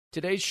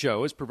Today's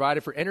show is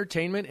provided for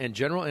entertainment and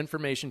general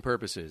information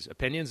purposes.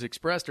 Opinions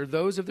expressed are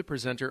those of the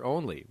presenter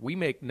only. We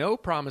make no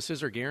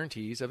promises or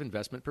guarantees of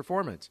investment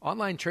performance.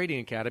 Online Trading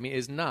Academy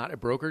is not a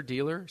broker,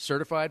 dealer,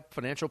 certified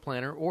financial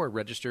planner, or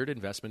registered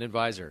investment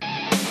advisor.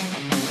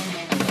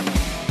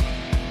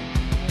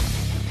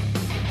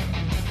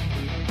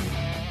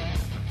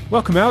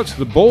 Welcome out to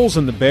the Bulls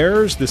and the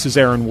Bears. This is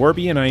Aaron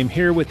Warby, and I am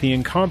here with the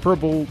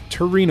incomparable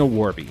Tarina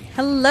Warby.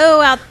 Hello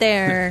out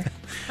there.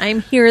 I'm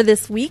here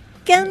this weekend.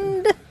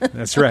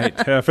 That's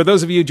right. For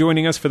those of you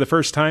joining us for the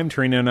first time,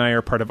 Tarina and I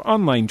are part of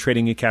Online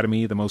Trading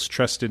Academy, the most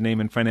trusted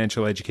name in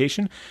financial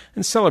education,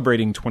 and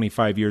celebrating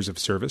 25 years of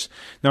service.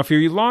 Now, for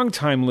you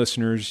longtime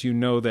listeners, you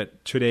know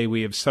that today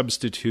we have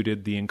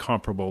substituted the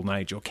incomparable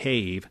Nigel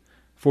Cave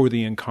for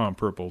the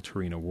incomparable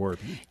Tarina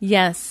Warby.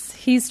 Yes,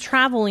 he's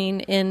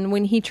traveling, and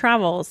when he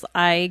travels,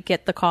 I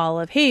get the call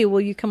of, hey,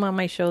 will you come on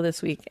my show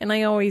this week? And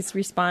I always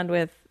respond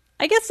with,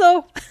 I guess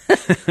so.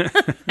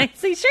 I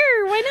say,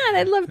 sure, why not?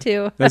 I'd love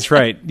to. That's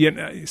right.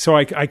 Yeah, so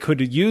I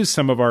could use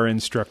some of our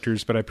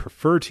instructors, but I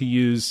prefer to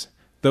use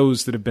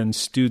those that have been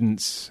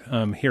students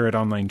here at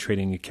Online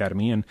Trading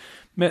Academy. And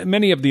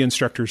many of the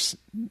instructors,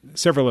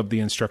 several of the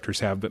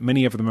instructors have, but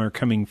many of them are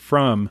coming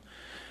from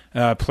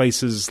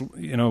places,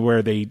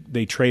 where they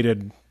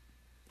traded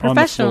on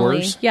the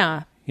floors.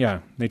 Yeah.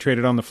 Yeah, they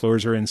traded on the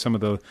floors or in some of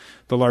the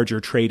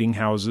larger trading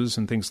houses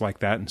and things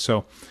like that. And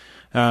so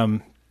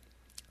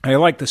I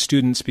like the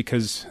students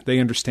because they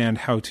understand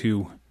how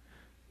to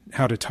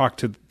talk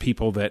to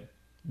people that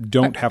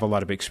don't have a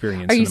lot of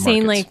experience. Are you in the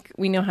saying markets. like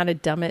we know how to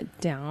dumb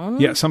it down?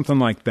 Yeah, something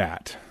like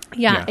that.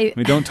 Yeah.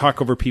 We don't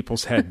talk over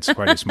people's heads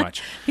quite as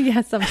much. Yeah,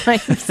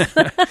 sometimes.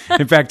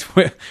 In fact,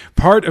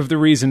 part of the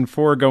reason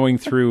for going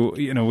through,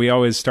 we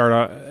always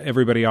start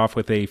everybody off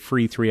with a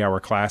free 3-hour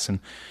class. And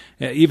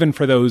even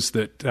for those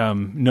that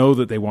know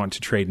that they want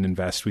to trade and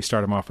invest, we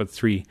start them off with a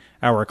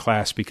 3-hour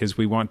class because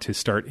we want to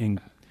start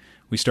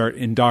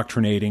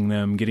indoctrinating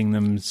them, getting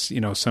them,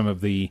 some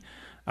of the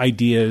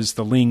ideas,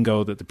 the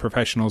lingo that the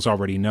professionals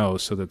already know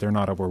so that they're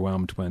not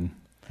overwhelmed when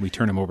we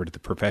turn them over to the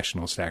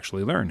professionals to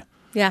actually learn.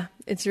 Yeah,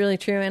 it's really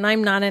true. And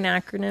I'm not an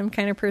acronym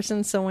kind of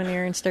person, so when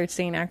Aaron starts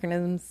saying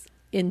acronyms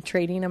in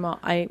trading,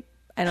 I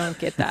don't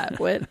get that.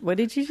 What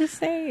did you just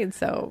say? And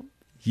so...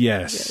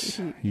 Yes.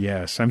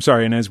 I'm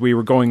sorry. And as we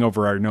were going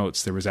over our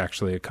notes, there was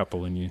actually a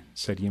couple, and you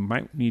said you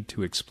might need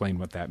to explain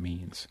what that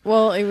means.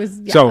 Well, it was...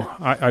 Yeah. So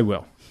I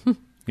will.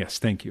 Yes,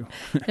 thank you.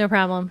 No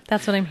problem.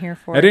 That's what I'm here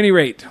for. At any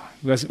rate,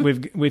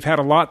 we've had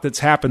a lot that's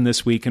happened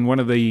this week, and one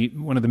of the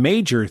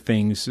major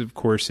things, of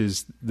course,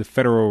 is the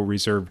Federal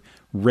Reserve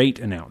rate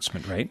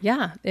announcement, right?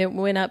 Yeah, it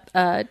went up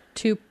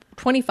to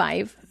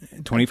 25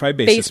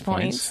 basis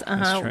points.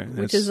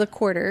 Which is a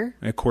quarter.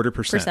 A quarter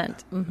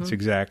percent. Mm-hmm. That's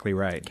exactly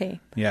right. Okay.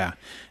 Yeah,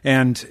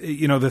 and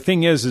the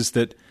thing is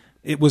that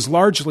it was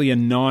largely a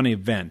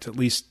non-event, at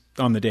least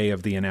on the day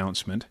of the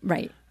announcement,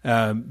 right?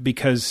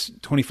 Because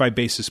 25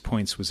 basis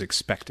points was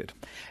expected.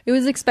 It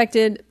was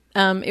expected.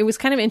 It was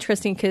kind of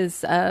interesting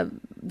because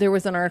there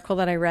was an article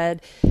that I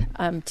read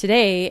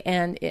today,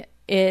 and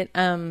it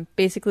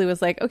basically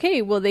was like,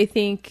 okay, well, they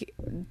think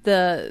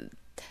that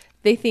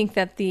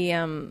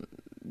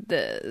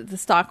the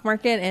stock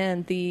market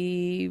and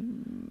the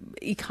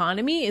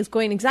economy is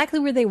going exactly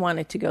where they want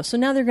it to go. So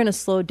now they're going to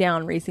slow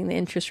down raising the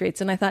interest rates.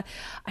 And I thought,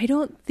 I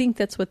don't think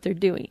that's what they're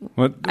doing.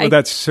 Well,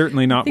 that's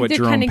certainly not what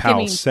Jerome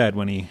Powell said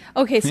when he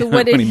when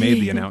he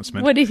made the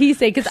announcement. What did he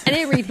say? Because I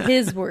didn't read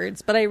his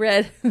words, but I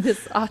read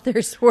this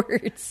author's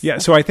words. Yeah,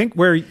 so I think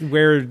where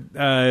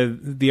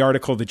the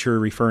article that you're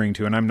referring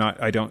to, and I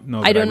don't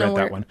know that I read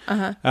that one.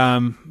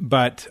 Uh-huh.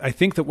 But I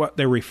think that what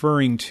they're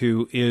referring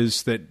to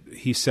is that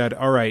he said,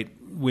 all right,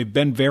 we've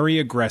been very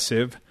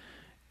aggressive.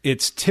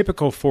 It's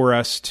typical for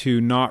us to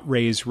not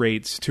raise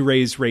rates, to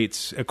raise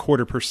rates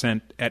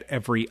 0.25% at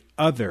every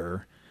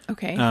other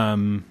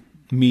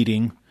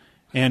meeting.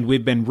 And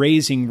we've been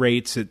raising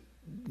rates at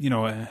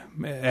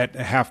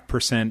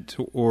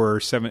 0.5% or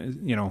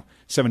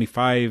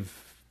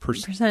 75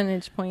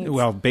 percentage points.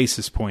 Well,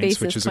 basis points,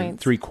 which is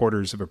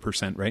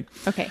 0.75%, right?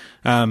 Okay.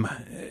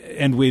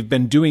 And we've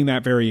been doing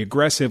that very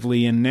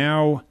aggressively. And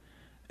now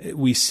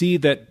we see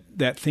that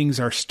things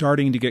are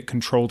starting to get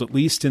controlled, at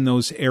least in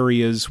those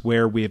areas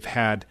where we've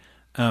had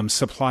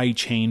supply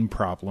chain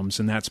problems,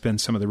 and that's been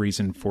some of the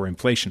reason for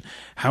inflation.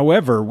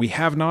 However, we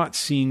have not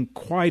seen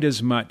quite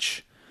as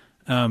much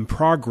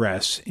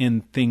progress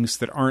in things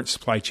that aren't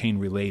supply chain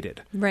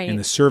related, right, in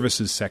the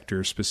services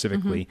sector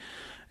specifically.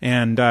 Mm-hmm.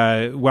 And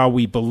while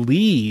we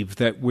believe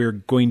that we're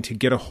going to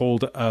get a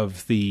hold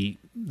of the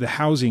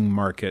housing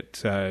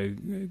market,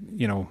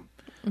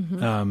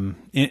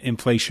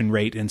 inflation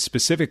rate, and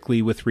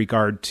specifically with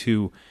regard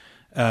to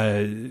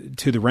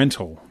the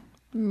rental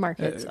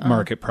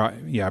market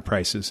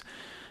prices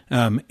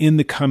in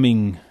the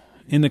coming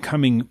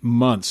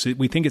months.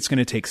 We think it's going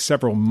to take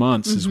several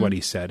months, is what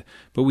he said,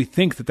 but we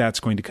think that that's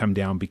going to come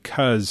down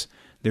because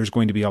there's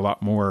going to be a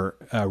lot more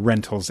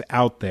rentals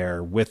out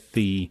there with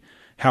the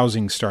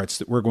housing starts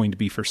that were going to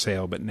be for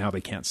sale, but now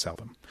they can't sell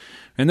them.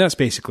 And that's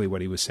basically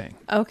what he was saying.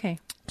 Okay.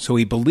 So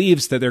he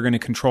believes that they're going to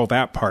control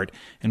that part.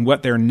 And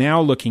what they're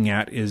now looking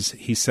at is,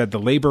 he said, the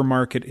labor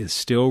market is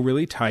still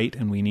really tight,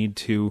 and we need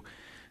to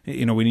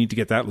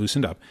get that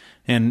loosened up.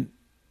 And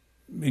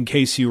in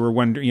case you were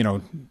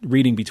wondering,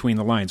 reading between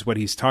the lines, what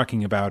he's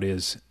talking about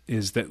is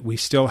that we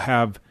still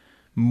have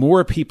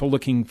more people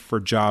looking for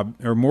job,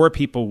 or more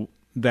people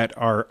that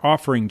are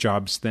offering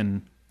jobs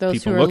than those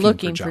people who are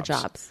looking for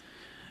jobs.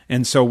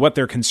 And so what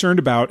they're concerned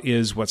about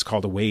is what's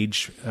called a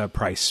wage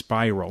price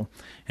spiral.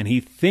 And he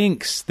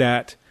thinks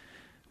that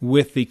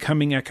with the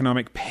coming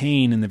economic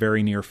pain in the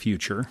very near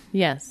future,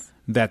 yes,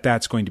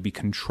 that's going to be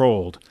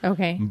controlled.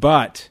 Okay.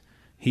 But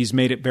he's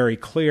made it very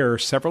clear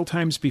several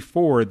times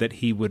before that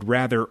he would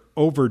rather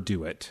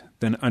overdo it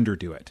than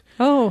underdo it.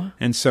 Oh.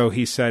 And so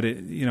he said,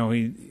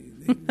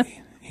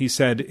 he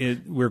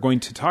said, we're going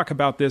to talk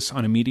about this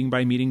on a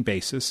meeting-by-meeting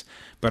basis,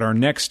 but our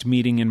next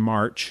meeting in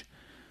March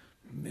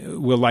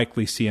will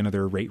likely see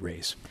another rate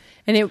raise.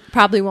 And it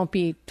probably won't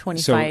be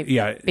 25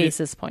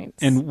 basis points.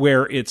 And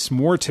where it's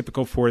more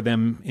typical for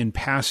them in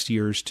past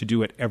years to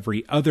do it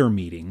every other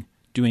meeting,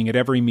 doing it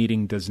every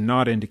meeting does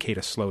not indicate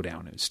a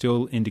slowdown. It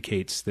still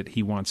indicates that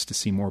he wants to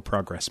see more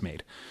progress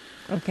made.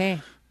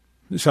 Okay.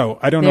 So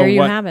I don't there know you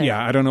what. Have it.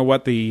 Yeah, I don't know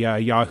what the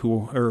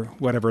Yahoo or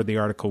whatever the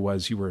article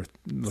was you were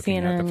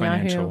looking CNN, at, the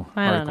financial Yahoo.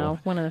 I don't know,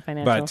 one of the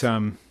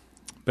financials.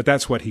 But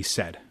that's what he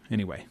said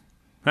anyway.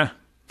 Huh.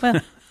 Well,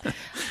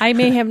 I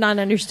may have not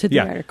understood the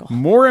article.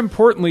 More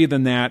importantly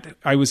than that,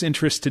 I was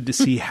interested to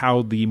see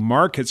how the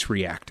markets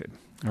reacted.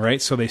 All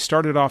right, so they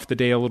started off the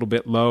day a little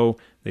bit low.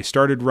 They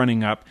started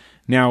running up.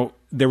 Now,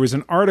 there was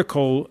an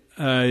article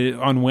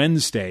on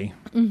Wednesday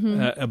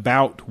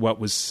about what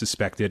was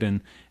suspected,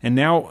 and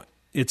now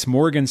it's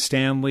Morgan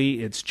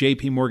Stanley, it's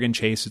JP Morgan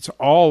Chase, it's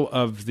all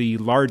of the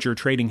larger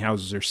trading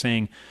houses are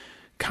saying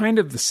kind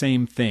of the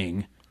same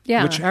thing.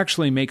 Yeah. Which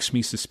actually makes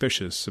me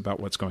suspicious about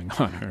what's going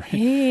on. Right?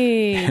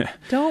 Hey,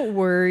 don't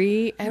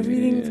worry.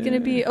 Everything's going to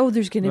be,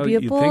 there's going to be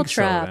a bull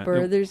trap,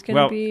 or there's going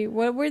to be,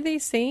 what were they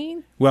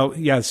saying? Well,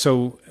 yeah,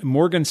 so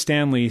Morgan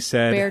Stanley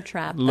said, bear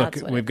trap. Look,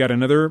 we've got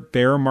another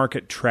bear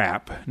market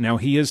trap. Now,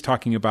 he is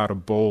talking about a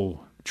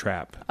bull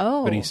trap.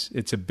 Oh. But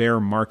it's a bear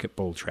market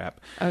bull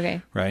trap.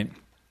 Okay. Right?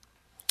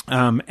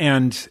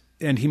 And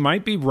he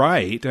might be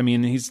right. I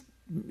mean,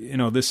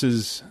 this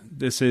is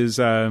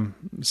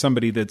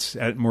somebody that's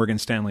at Morgan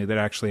Stanley that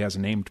actually has a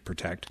name to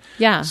protect.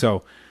 Yeah.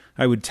 So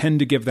I would tend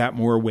to give that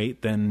more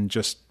weight than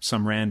just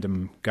some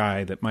random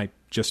guy that might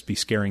just be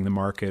scaring the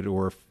market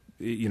or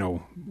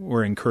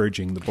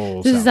encouraging the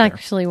bulls. This is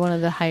actually one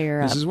of the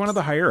higher ups. This is one of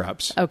the higher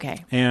ups.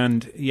 Okay.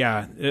 And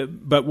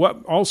but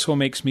what also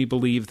makes me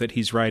believe that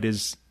he's right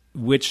is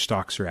which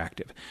stocks are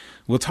active.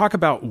 We'll talk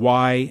about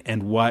why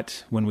and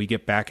what when we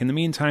get back. In the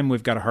meantime,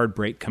 we've got a hard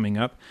break coming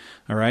up.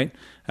 All right.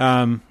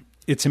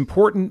 It's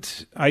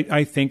important,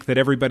 I think, that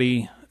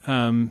everybody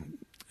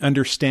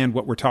understand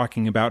what we're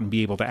talking about and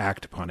be able to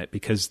act upon it,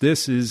 because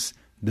this is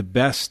the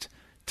best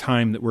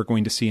time that we're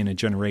going to see in a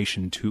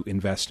generation to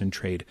invest and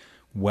trade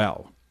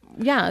well.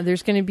 Yeah,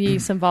 there's going to be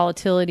some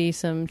volatility,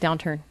 some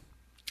downturn.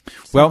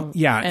 Well,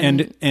 yeah,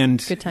 and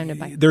good time to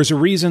buy. There's a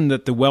reason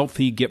that the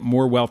wealthy get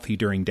more wealthy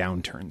during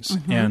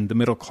downturns, and the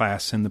middle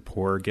class and the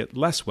poor get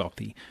less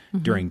wealthy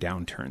during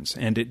downturns,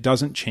 and it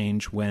doesn't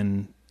change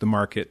when the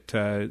market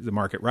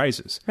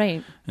rises.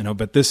 Right.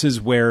 But this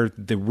is where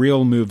the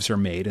real moves are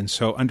made, and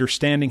so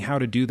understanding how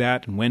to do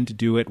that and when to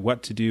do it,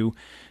 what to do,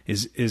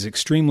 is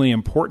extremely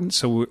important.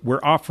 So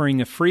we're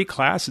offering a free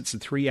class. It's a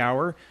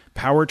 3-hour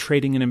power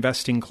trading and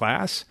investing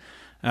class.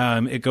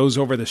 It goes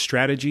over the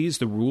strategies,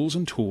 the rules,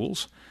 and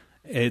tools.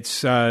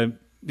 It's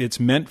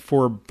meant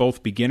for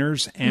both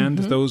beginners and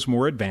those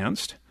more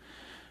advanced.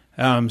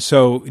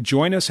 So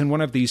join us in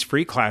one of these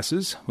free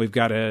classes. We've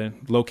got a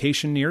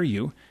location near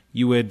you.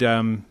 You would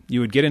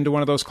get into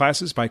one of those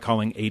classes by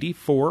calling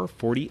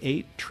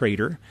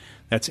 8448-TRADER.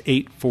 That's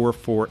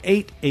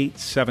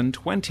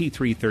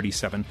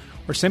 844-887-2337,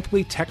 or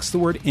simply text the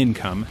word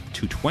income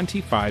to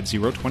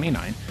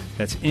 25029.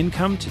 That's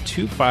income to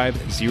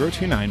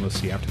 25029. We'll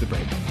see you after the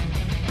break.